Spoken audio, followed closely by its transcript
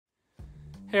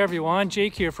Hey everyone,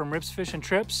 Jake here from Rips Fish and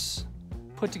Trips.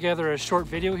 Put together a short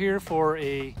video here for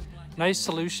a nice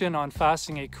solution on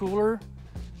fastening a cooler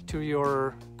to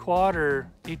your quad or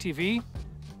ATV.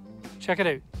 Check it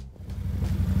out.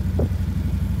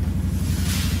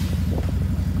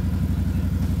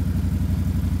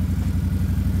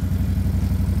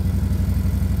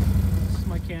 This is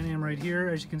my Can-Am right here.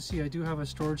 As you can see, I do have a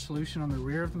storage solution on the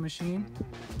rear of the machine.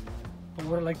 But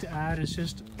what I'd like to add is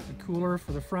just a cooler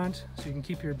for the front so you can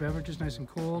keep your beverages nice and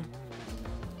cold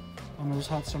on those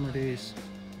hot summer days.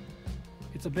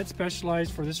 It's a bit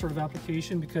specialized for this sort of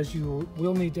application because you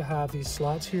will need to have these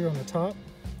slots here on the top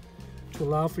to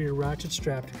allow for your ratchet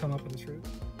strap to come up and through.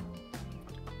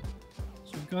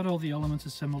 So we've got all the elements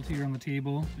assembled here on the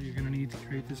table that you're going to need to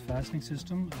create this fastening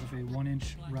system of a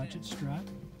 1-inch ratchet strap.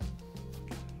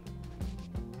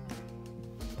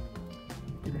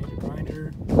 You're going to need a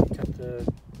grinder, cut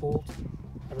the bolt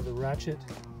out of the ratchet,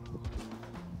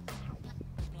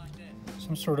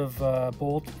 some sort of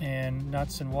bolt and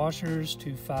nuts and washers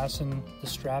to fasten the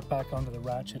strap back onto the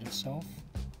ratchet itself,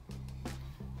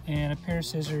 and a pair of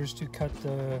scissors to cut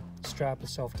the strap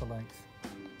itself to length.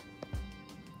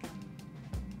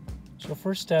 So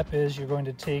first step is you're going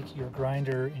to take your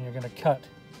grinder and you're going to cut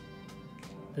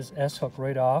this S-hook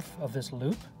right off of this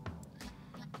loop.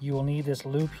 You will need this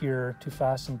loop here to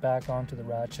fasten back onto the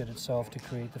ratchet itself to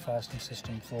create the fastening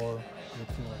system for your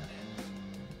cooler.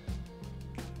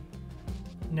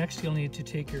 Next, you'll need to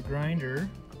take your grinder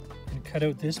and cut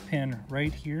out this pin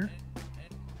right here.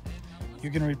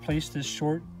 You're going to replace this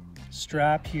short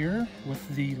strap here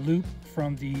with the loop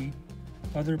from the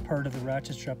other part of the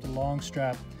ratchet strap, the long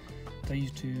strap that I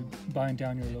use to bind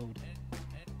down your load.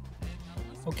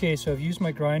 Okay, so I've used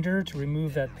my grinder to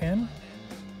remove that pin.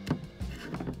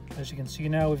 As you can see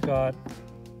now, we've got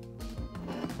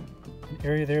an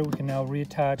area there. We can now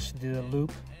reattach the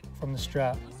loop from the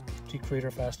strap to create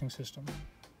our fastening system.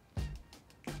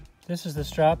 This is the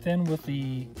strap then with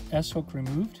the S-hook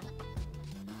removed.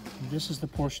 And this is the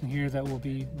portion here that will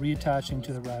be reattaching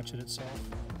to the ratchet itself.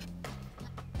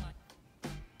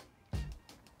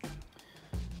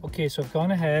 Okay, so I've gone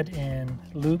ahead and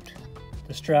looped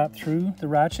the strap through the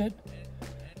ratchet,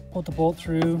 pulled the bolt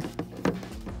through,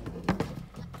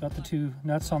 got the two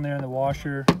nuts on there and the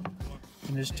washer,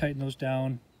 and just tighten those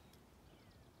down.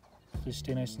 Just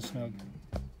stay nice and snug.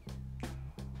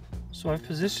 So I've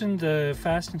positioned the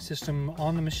fastening system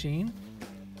on the machine,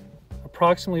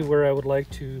 approximately where I would like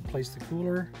to place the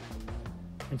cooler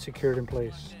and secure it in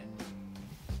place.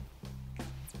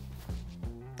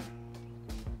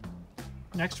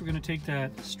 Next, we're going to take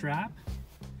that strap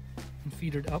and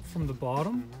feed it up from the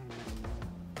bottom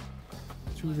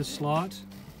through the slot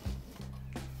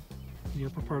in the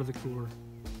upper part of the cooler.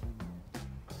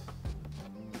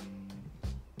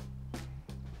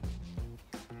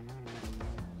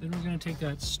 Then we're going to take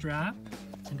that strap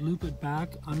and loop it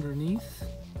back underneath.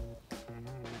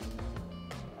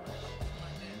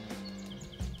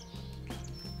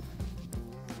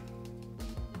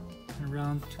 And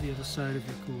around to the other side of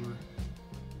your cooler.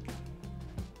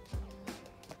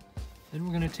 Then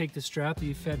we're going to take the strap that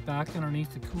you fed back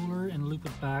underneath the cooler and loop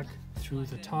it back through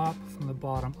the top from the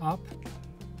bottom up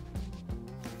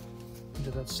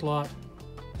into that slot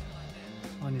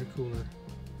on your cooler.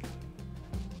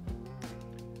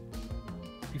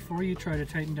 Before you try to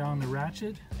tighten down the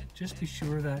ratchet, just be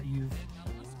sure that you've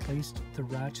placed the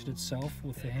ratchet itself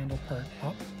with the handle part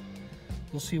up.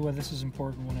 You'll see why this is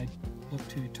important when I look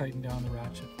to tighten down the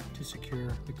ratchet to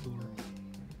secure the cooler.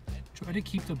 Try to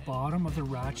keep the bottom of the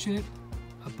ratchet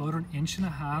about 1.5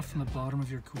 inches from the bottom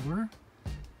of your cooler.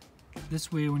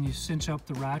 This way, when you cinch up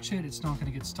the ratchet, it's not going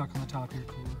to get stuck on the top of your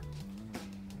cooler.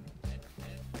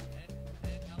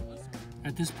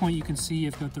 At this point, you can see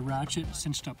I've got the ratchet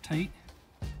cinched up tight.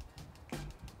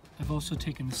 I've also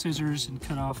taken the scissors and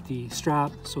cut off the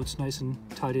strap so it's nice and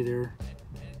tidy there.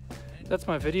 That's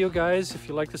my video, guys. If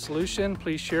you like the solution,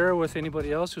 please share it with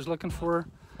anybody else who's looking for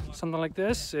something like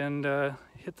this, and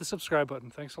hit the subscribe button.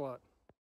 Thanks a lot.